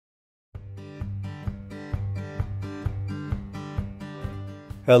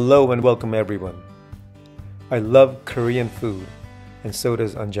Hello and welcome everyone. I love Korean food and so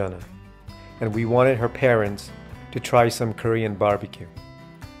does Anjana. And we wanted her parents to try some Korean barbecue.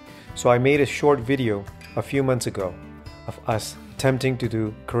 So I made a short video a few months ago of us attempting to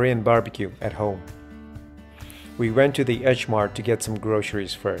do Korean barbecue at home. We went to the H Mart to get some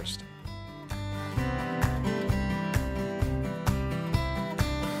groceries first.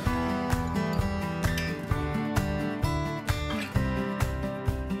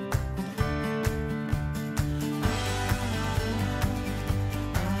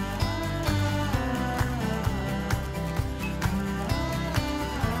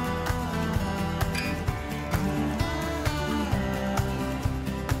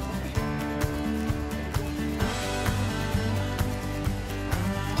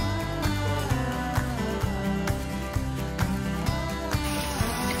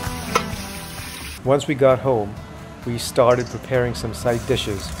 Once we got home, we started preparing some side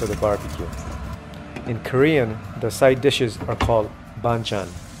dishes for the barbecue. In Korean, the side dishes are called banchan.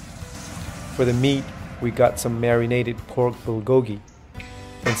 For the meat, we got some marinated pork bulgogi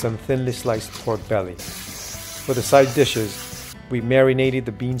and some thinly sliced pork belly. For the side dishes, we marinated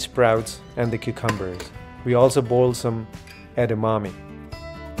the bean sprouts and the cucumbers. We also boiled some edamame.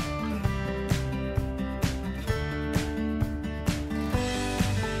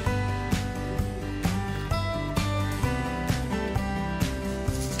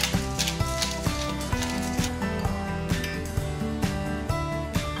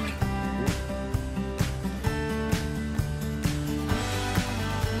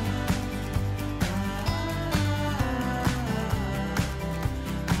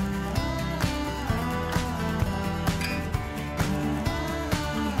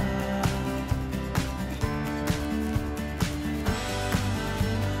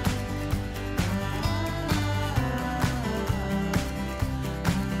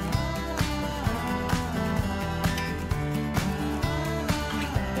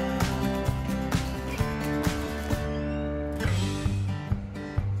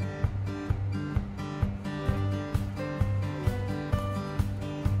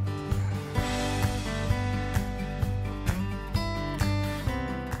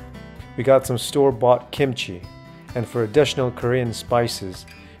 We got some store-bought kimchi, and for additional Korean spices,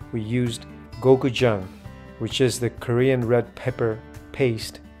 we used gochujang, which is the Korean red pepper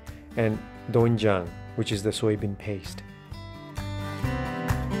paste, and doenjang, which is the soybean paste.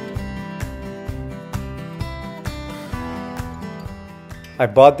 I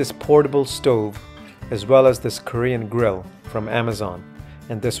bought this portable stove as well as this Korean grill from Amazon,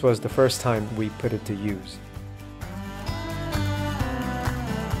 and this was the first time we put it to use.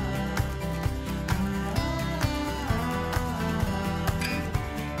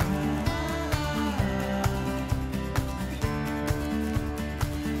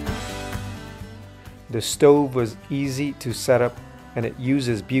 The stove was easy to set up and it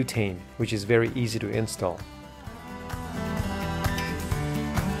uses butane, which is very easy to install.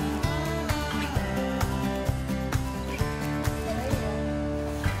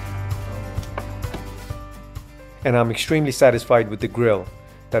 And I'm extremely satisfied with the grill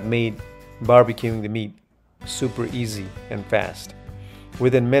that made barbecuing the meat super easy and fast.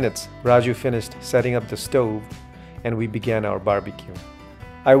 Within minutes, Raju finished setting up the stove and we began our barbecue.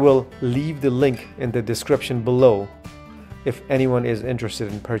 I will leave the link in the description below if anyone is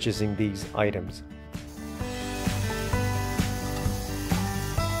interested in purchasing these items.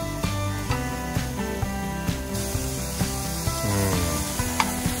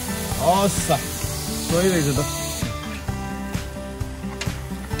 Awesome.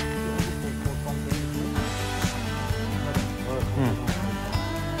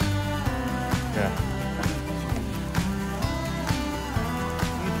 Yeah.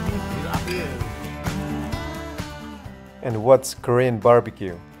 And what's Korean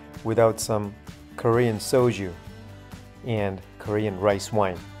barbecue without some Korean soju and Korean rice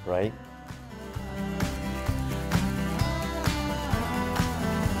wine, right?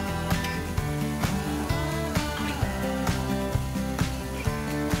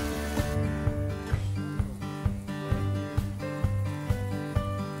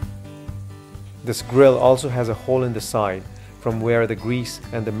 This grill also has a hole in the side from where the grease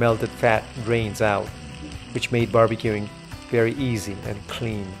and the melted fat drains out, which made barbecuing very easy and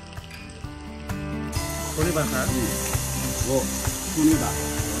clean.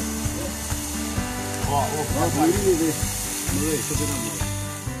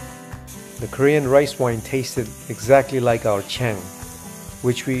 The Korean rice wine tasted exactly like our chang,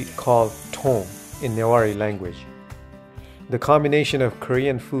 which we call tong in Newari language. The combination of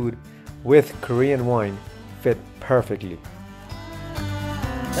Korean food with Korean wine fit perfectly.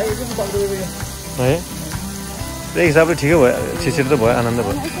 है त्यही हिसाबले ठिकै भयो छिटो त भयो आनन्द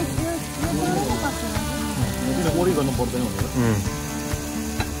भयो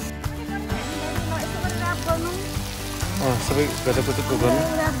सबै गजपुचुकको गर्नु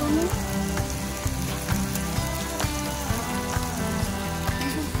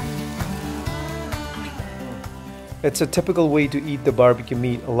It's a typical way to eat the barbecue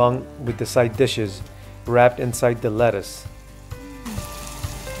meat along with the side dishes wrapped inside the lettuce.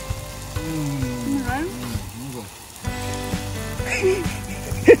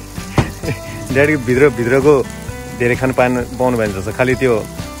 Daddy भित्रको धेरै खानु पाउनु भएन जस्तो खालि त्यो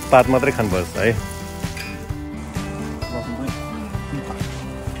पात मात्रै खानुपर्छ है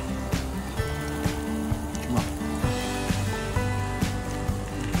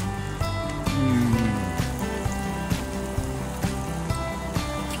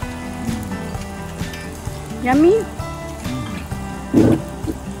Yummy?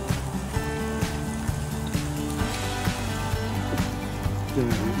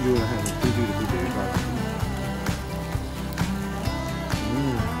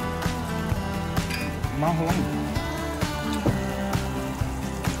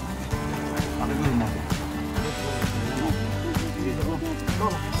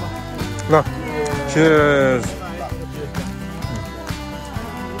 No. Cheers.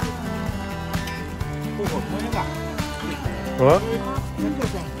 What?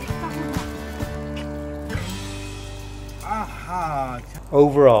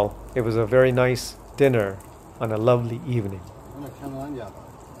 Overall, it was a very nice dinner on a lovely evening.